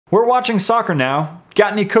We're watching soccer now.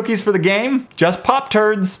 Got any cookies for the game? Just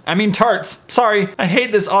Pop-Turds. I mean tarts. Sorry, I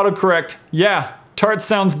hate this autocorrect. Yeah, tarts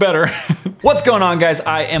sounds better. What's going on, guys?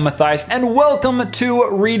 I am Matthias, and welcome to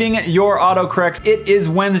Reading Your Autocorrects. It is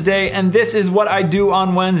Wednesday, and this is what I do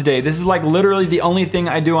on Wednesday. This is like literally the only thing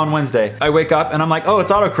I do on Wednesday. I wake up and I'm like, oh,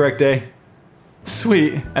 it's autocorrect day.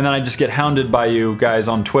 Sweet. And then I just get hounded by you guys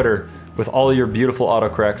on Twitter with all your beautiful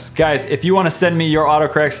autocorrects. Guys, if you want to send me your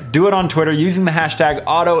autocorrects, do it on Twitter using the hashtag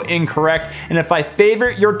AutoIncorrect. And if I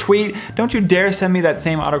favorite your tweet, don't you dare send me that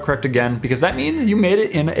same autocorrect again, because that means you made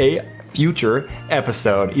it in a future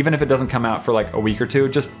episode. Even if it doesn't come out for like a week or two,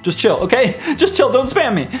 just chill, okay? Just chill, don't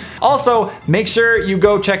spam me. Also, make sure you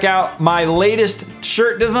go check out my latest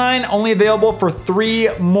shirt design, only available for 3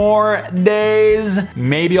 more days.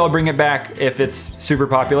 Maybe I'll bring it back if it's super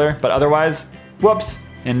popular, but otherwise, whoops.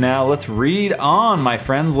 And now let's read on, my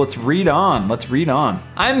friends. Let's read on. Let's read on.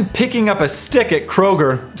 I'm picking up a stick at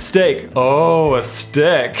Kroger. Steak. Oh, a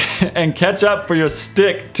stick. And ketchup for your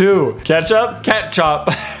stick too. Ketchup? Cat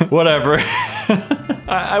chop. Whatever.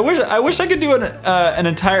 I wish I could do an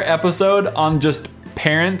entire episode on just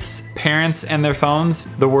parents and their phones,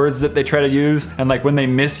 the words that they try to use, and like when they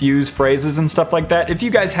misuse phrases and stuff like that. If you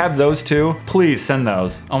guys have those too, please send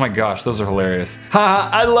those. Oh my gosh, those are hilarious. Haha,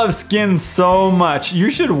 I love Skins so much. You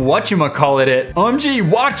should whatchamacallit it. OMG,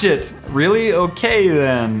 watch it. Really? Okay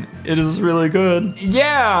then. It is really good.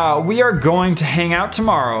 Yeah, we are going to hang out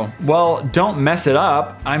tomorrow. Well, don't mess it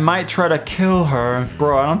up. I might try to kill her.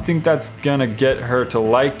 Bro, I don't think that's gonna get her to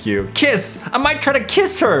like you. Kiss! I might try to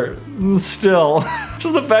kiss her. Still.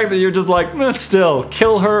 Just the fact that you're just like, still,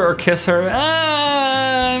 kill her or kiss her.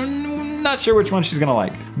 I'm not sure which one she's gonna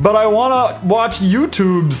like. But I wanna watch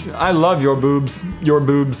YouTubes. I love your boobs. Your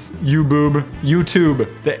boobs. You boob. YouTube.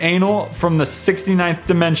 The anal from the 69th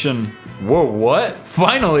dimension. Whoa, what?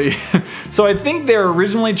 Finally. So I think they're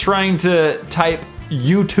originally trying to type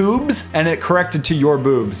YouTubes and it corrected to your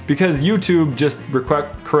boobs, because YouTube just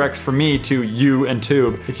corrects for me to you and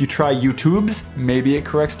tube. If you try YouTubes, maybe it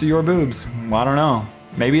corrects to your boobs. I don't know.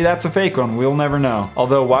 Maybe that's a fake one, we'll never know.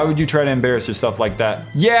 Although, why would you try to embarrass yourself like that?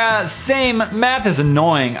 Yeah, same, math is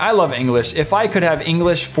annoying. I love English. If I could have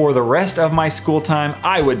English for the rest of my school time,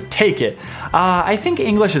 I would take it. I think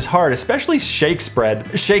English is hard, especially Shakespeare.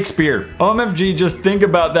 OMFG, just think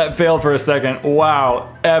about that fail for a second.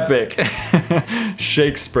 Wow, epic.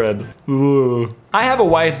 Shakespeare. Ooh. I have a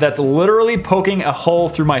wife that's literally poking a hole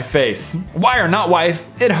through my face. Wire, not wife,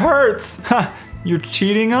 it hurts. Ha. You're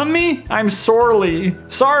cheating on me? I'm sorry.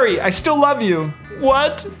 Sorry, I still love you.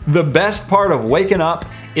 What? The best part of waking up,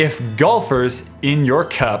 if golfers in your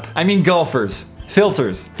cup. I mean golfers,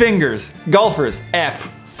 filters, fingers, golfers,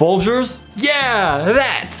 F. Folgers? Yeah,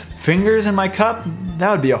 that. Fingers in my cup?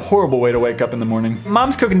 That would be a horrible way to wake up in the morning.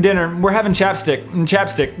 Mom's cooking dinner, we're having chapstick,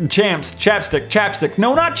 chapstick.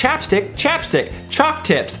 No, not chapstick, chapstick. Chalk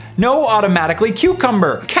tips. No, automatically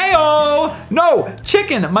cucumber. KO! No,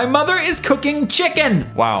 chicken. My mother is cooking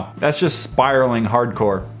chicken. Wow, that's just spiraling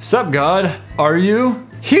hardcore. Sup, God? Are you?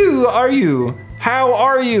 Who are you? How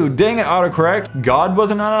are you? Dang it, autocorrect. God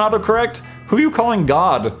wasn't on autocorrect? Who are you calling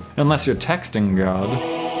God? Unless you're texting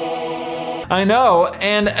God. I know,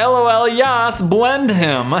 and LOL yas, blend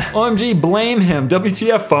him. OMG, blame him.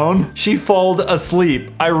 WTF phone? She falled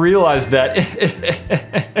asleep. I realized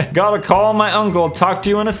that. Gotta call my uncle, talk to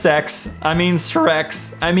you in a sex. I mean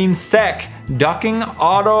Srex. I mean sec. Ducking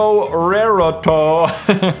auto raroto.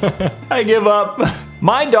 I give up.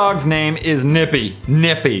 My dog's name is Nippy.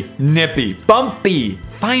 Nippy. Bumpy.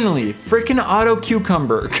 Finally, freaking auto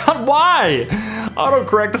cucumber. God, why?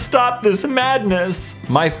 Autocorrect, stop this madness.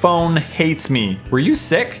 My phone hates me. Were you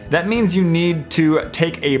sick? That means you need to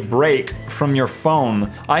take a break from your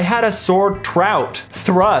phone. I had a sore trout.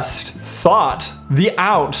 Thrust. Thought. The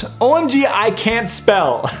out. OMG, I can't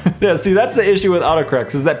spell. Yeah, see, that's the issue with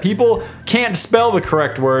autocorrects, is that people can't spell the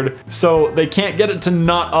correct word, so they can't get it to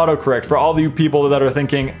not autocorrect. For all you people that are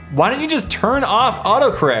thinking, why don't you just turn off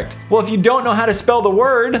autocorrect? Well, if you don't know how to spell the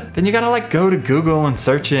word, then you gotta like go to Google and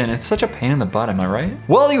search it, and it's such a pain in the butt, am I right?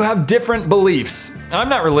 Well, you have different beliefs. I'm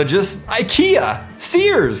not religious. IKEA.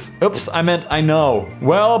 Sears. Oops, I meant I know.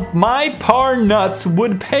 Well, my par nuts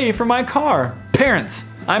would pay for my car. Parents.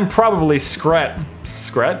 I'm probably Scret.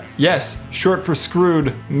 Scret? Yes, short for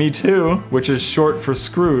screwed. Me too, which is short for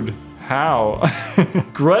screwed. How?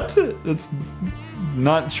 Grut? It's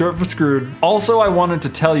not short for screwed. Also, I wanted to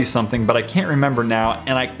tell you something, but I can't remember now,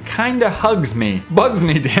 and it kinda hugs me. Bugs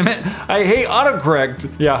me, damn it. I hate autocorrect.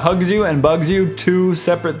 Yeah, hugs you and bugs you, 2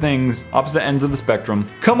 separate things, opposite ends of the spectrum.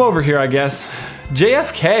 Come over here, I guess.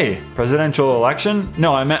 JFK. Presidential election?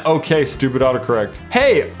 No, I meant okay, stupid autocorrect.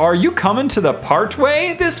 Hey, are you coming to the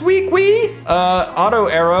Partway this week, auto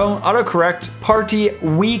arrow, autocorrect, party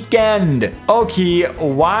weekend. Okay,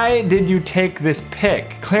 why did you take this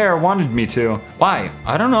pic? Claire wanted me to. Why?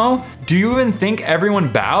 I don't know. Do you even think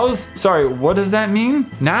everyone bows? Sorry, what does that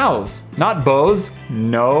mean? Nows, not bows.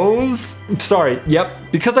 Nose? Sorry,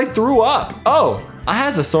 yep, because I threw up. Oh, I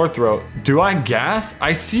has a sore throat. Do I gas?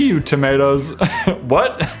 I see you, tomatoes.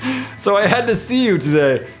 What? So I had to see you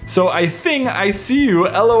today. So I think I see you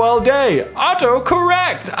LOL day.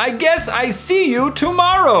 Autocorrect. I guess I see you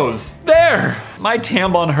tomorrows. There. My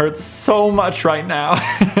tampon hurts so much right now.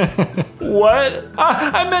 What?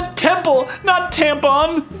 I meant temple, not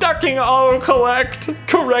tampon. Ducking autocorrect.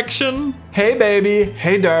 Correction. Hey baby,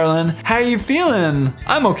 hey darling, how you feeling?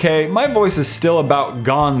 I'm okay, my voice is still about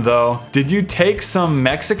gone though. Did you take some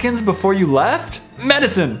Mexicans before you left?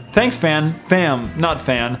 Medicine! Thanks fam, not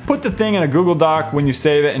fan. Put the thing in a Google Doc when you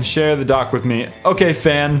save it and share the doc with me. Okay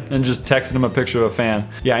fan, and just texted him a picture of a fan.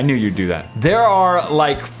 Yeah, I knew you'd do that. There are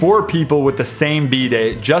like 4 people with the same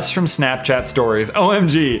B-day just from Snapchat stories.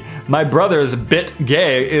 OMG, my brother's bit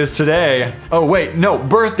gay is today. Oh wait, no,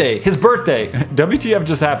 birthday, his birthday. WTF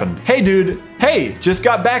just happened. Hey dude, hey, just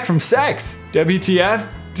got back from sex. WTF?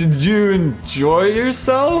 Did you enjoy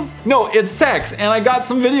yourself? No, it's sex, and I got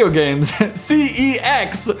some video games.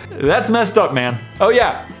 CEX. That's messed up, man. Oh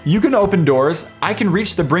yeah, you can open doors. I can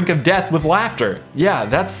reach the brink of death with laughter. Yeah,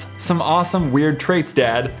 that's some awesome weird traits,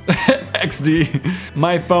 Dad. XD.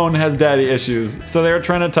 My phone has daddy issues. So they were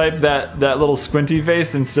trying to type that little squinty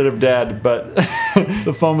face instead of dad, but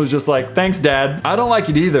the phone was just like, thanks, Dad. I don't like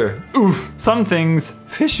it either. Oof. Some things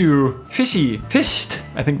fishy, fished.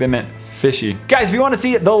 I think they meant fishy. Guys, if you want to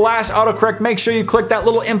see the last autocorrect, make sure you click that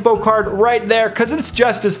little info card right there because it's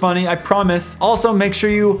just as funny, I promise. Also, make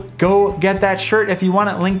sure you go get that shirt if you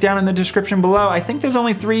want it, linked down in the description below. I think there's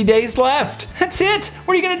only 3 days left. That's it.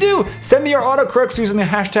 What are you gonna do? Send me your autocorrects using the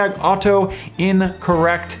hashtag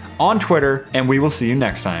AutoIncorrect on Twitter, and we will see you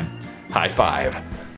next time. High five.